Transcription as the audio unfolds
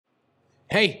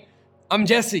Hey, I'm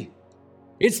Jesse.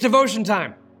 It's devotion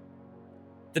time.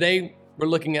 Today, we're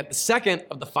looking at the second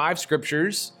of the 5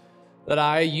 scriptures that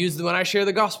I use when I share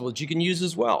the gospel that you can use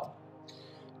as well.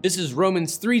 This is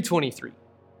Romans 3:23.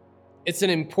 It's an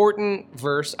important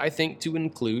verse, I think, to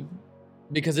include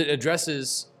because it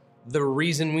addresses the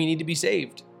reason we need to be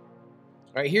saved.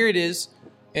 All right, here it is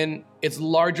in its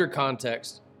larger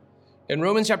context. In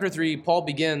Romans chapter 3, Paul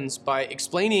begins by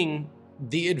explaining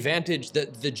the advantage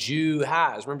that the Jew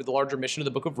has. Remember, the larger mission of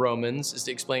the book of Romans is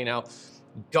to explain how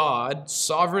God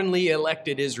sovereignly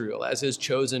elected Israel as his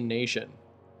chosen nation.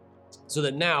 So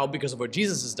that now, because of what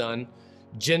Jesus has done,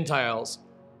 Gentiles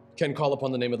can call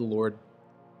upon the name of the Lord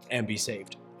and be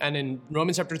saved. And in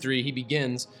Romans chapter 3, he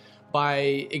begins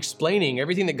by explaining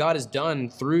everything that God has done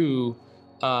through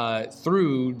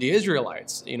the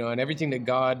Israelites, and everything that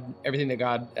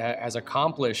God has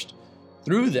accomplished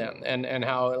through them, and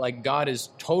how God is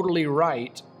totally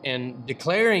right in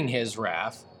declaring his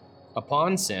wrath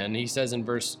upon sin. He says in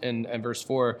verse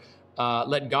 4,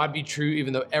 let God be true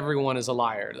even though everyone is a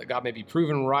liar, that God may be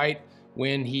proven right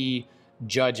when he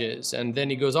judges. And then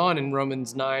he goes on in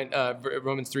Romans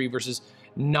 3 verses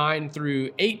 9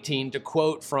 through 18 to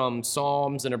quote from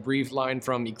Psalms and a brief line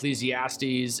from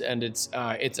Ecclesiastes, and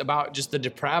it's about just the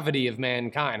depravity of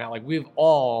mankind, how we've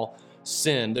all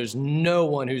sinned. There's no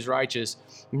one who's righteous,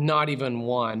 not even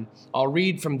one. I'll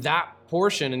read from that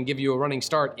portion and give you a running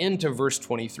start into verse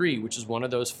 23, which is one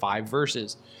of those 5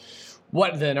 verses.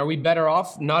 What then? Are we better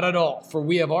off? Not at all. For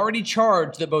we have already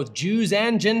charged that both Jews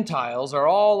and Gentiles are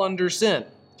all under sin.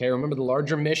 Okay, remember the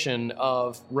larger mission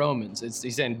of Romans.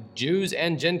 He's saying Jews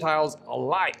and Gentiles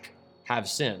alike have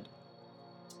sinned.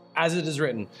 As it is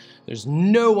written, there's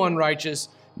no one righteous,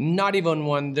 not even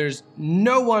one. There's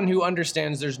no one who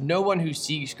understands. There's no one who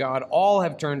seeks God. All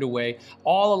have turned away.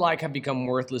 All alike have become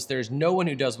worthless. There's no one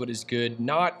who does what is good,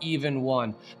 not even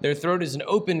one. Their throat is an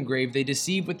open grave. They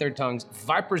deceive with their tongues.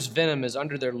 Viper's venom is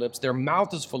under their lips. Their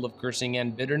mouth is full of cursing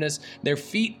and bitterness. Their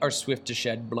feet are swift to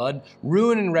shed blood.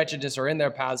 Ruin and wretchedness are in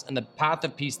their paths, and the path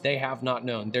of peace they have not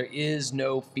known. There is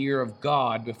no fear of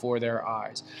God before their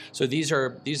eyes. So these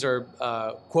are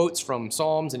quotes from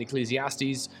Psalms and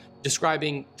Ecclesiastes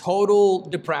describing total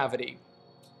depravity.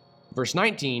 Verse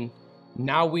 19,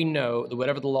 now we know that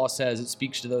whatever the law says, it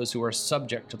speaks to those who are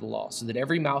subject to the law, so that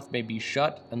every mouth may be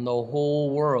shut and the whole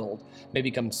world may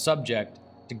become subject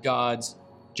to God's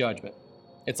judgment.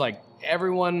 It's like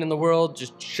everyone in the world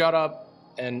just shut up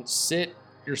and sit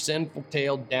your sinful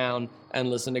tail down and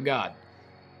listen to God.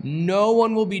 No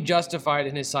one will be justified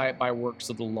in his sight by works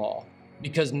of the law,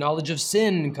 because knowledge of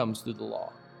sin comes through the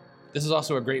law. This is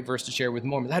also a great verse to share with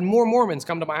Mormons. I had more Mormons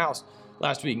come to my house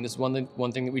last week, and this is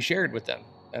one thing that we shared with them.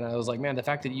 And I was like, man, the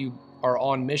fact that you are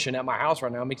on mission at my house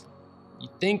right now makes you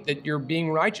think that you're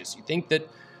being righteous. You think that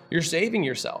you're saving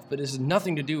yourself, but it has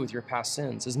nothing to do with your past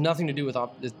sins. It has nothing to do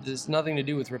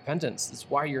with repentance. That's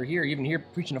why you're here, even here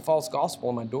preaching a false gospel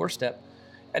on my doorstep.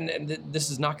 And this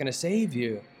is not going to save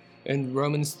you. And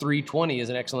Romans 3:20 is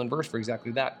an excellent verse for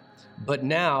exactly that. But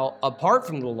now, apart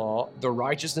from the law, the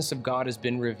righteousness of God has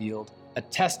been revealed,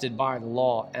 attested by the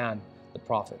law and the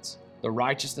prophets. The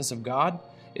righteousness of God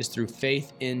is through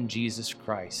faith in Jesus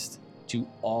Christ to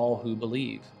all who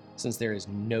believe, since there is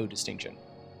no distinction.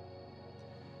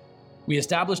 We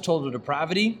established total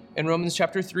depravity in Romans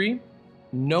chapter 3.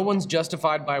 No one's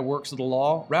justified by works of the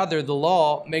law. Rather, the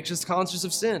law makes us conscious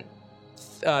of sin.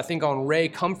 Think on Ray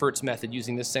Comfort's method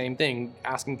using the same thing,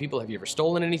 asking people, have you ever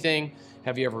stolen anything?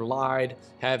 Have you ever lied?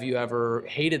 Have you ever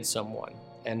hated someone?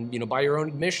 And, by your own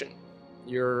admission,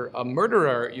 you're a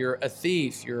murderer, you're a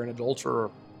thief, you're an adulterer,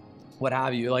 what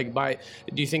have you.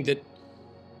 Do you think that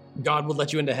God would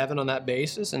let you into heaven on that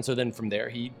basis? And so then from there,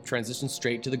 he transitions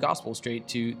straight to the gospel, straight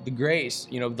to the grace.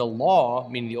 The law,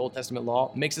 meaning the Old Testament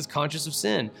law, makes us conscious of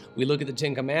sin. We look at the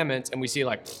 10 Commandments and we see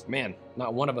man,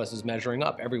 not one of us is measuring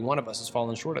up. Every one of us has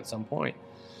fallen short at some point.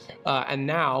 And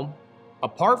now,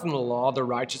 apart from the law, the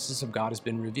righteousness of God has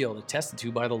been revealed, attested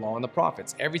to by the law and the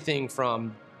prophets. Everything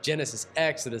from Genesis,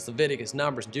 Exodus, Leviticus,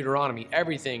 Numbers, Deuteronomy,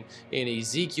 everything in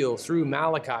Ezekiel through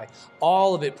Malachi,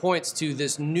 all of it points to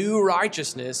this new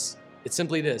righteousness. It's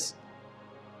simply this: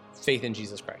 faith in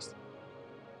Jesus Christ.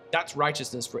 That's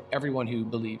righteousness for everyone who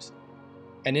believes.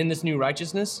 And in this new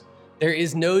righteousness, there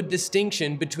is no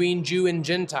distinction between Jew and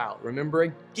Gentile. Remember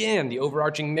again the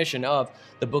overarching mission of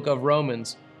the book of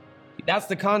Romans. That's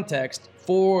the context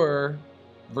for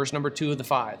verse number 2 of the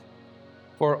 5.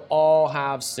 For all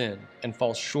have sinned and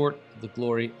fall short of the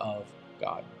glory of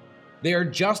God. They are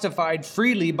justified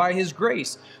freely by his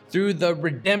grace through the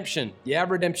redemption. Yeah,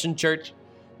 redemption, church.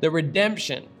 The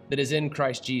redemption that is in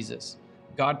Christ Jesus.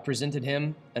 God presented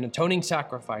him an atoning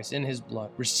sacrifice in his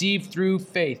blood, received through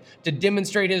faith to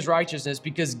demonstrate his righteousness,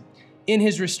 because in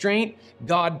his restraint,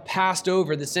 God passed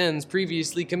over the sins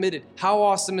previously committed. How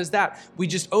awesome is that? We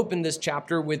just opened this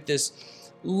chapter with this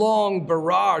long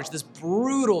barrage, this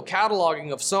brutal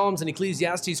cataloging of Psalms and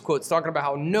Ecclesiastes quotes talking about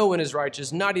how no one is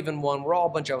righteous, not even one. We're all a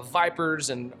bunch of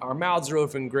vipers and our mouths are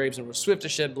open graves and we're swift to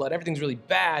shed blood. Everything's really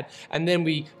bad. And then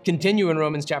we continue in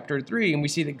Romans chapter 3 and we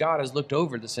see that God has looked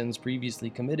over the sins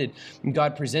previously committed. And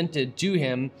God presented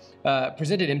him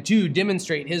to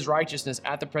demonstrate his righteousness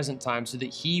at the present time so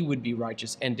that he would be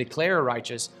righteous and declare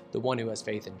righteous the one who has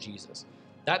faith in Jesus.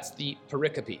 That's the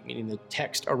pericope, meaning the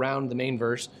text around the main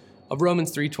verse of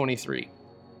Romans 3:23.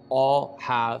 All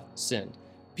have sinned.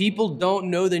 People don't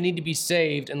know they need to be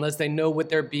saved unless they know what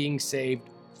they're being saved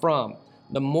from.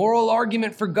 The moral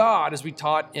argument for God, as we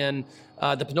taught in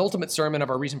the penultimate sermon of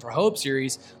our Reason for Hope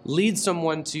series, leads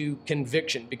someone to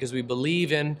conviction because we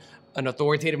believe in an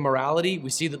authoritative morality. We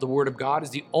see that the Word of God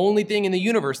is the only thing in the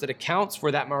universe that accounts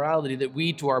for that morality that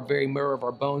we, to our very marrow of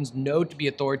our bones, know to be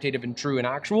authoritative and true and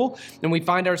actual. And we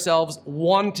find ourselves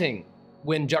wanting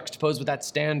when juxtaposed with that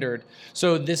standard.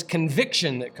 So this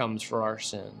conviction that comes for our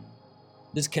sin,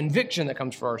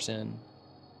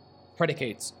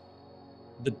 predicates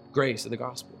the grace of the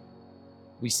gospel.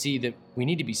 We see that we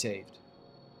need to be saved.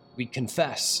 We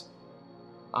confess,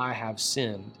 I have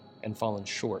sinned and fallen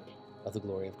short of the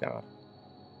glory of God.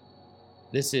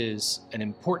 This is an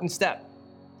important step.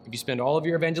 If you spend all of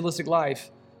your evangelistic life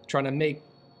trying to make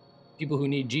people who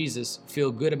need Jesus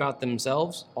feel good about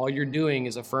themselves, all you're doing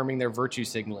is affirming their virtue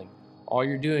signaling. All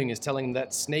you're doing is telling them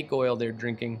that snake oil they're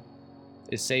drinking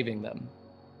is saving them.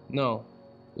 No,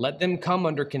 let them come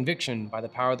under conviction by the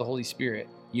power of the Holy Spirit.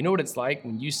 You know what it's like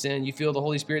when you sin, you feel the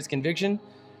Holy Spirit's conviction?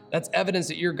 That's evidence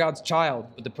that you're God's child,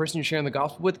 but the person you're sharing the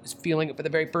gospel with is feeling it for the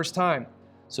very first time.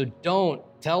 So don't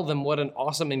tell them what an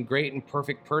awesome and great and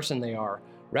perfect person they are.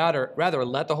 Rather,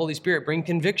 let the Holy Spirit bring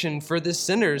conviction for the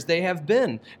sinners they have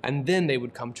been, and then they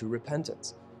would come to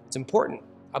repentance. It's important,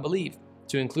 I believe,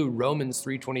 to include Romans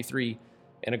 3:23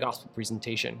 in a gospel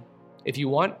presentation. If you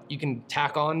want, you can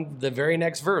tack on the very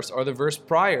next verse or the verse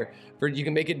prior. You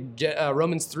can make it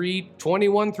Romans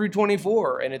 3:21 through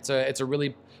 24, and it's a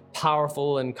really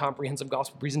powerful and comprehensive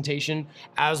gospel presentation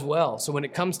as well. So when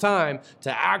it comes time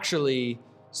to actually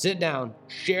sit down,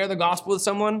 share the gospel with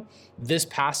someone, this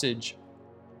passage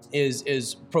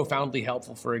is profoundly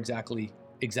helpful for exactly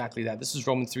that. This is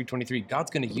Romans 3:23. God's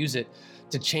going to use it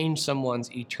to change someone's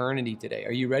eternity today.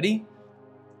 Are you ready?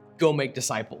 Go make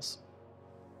disciples.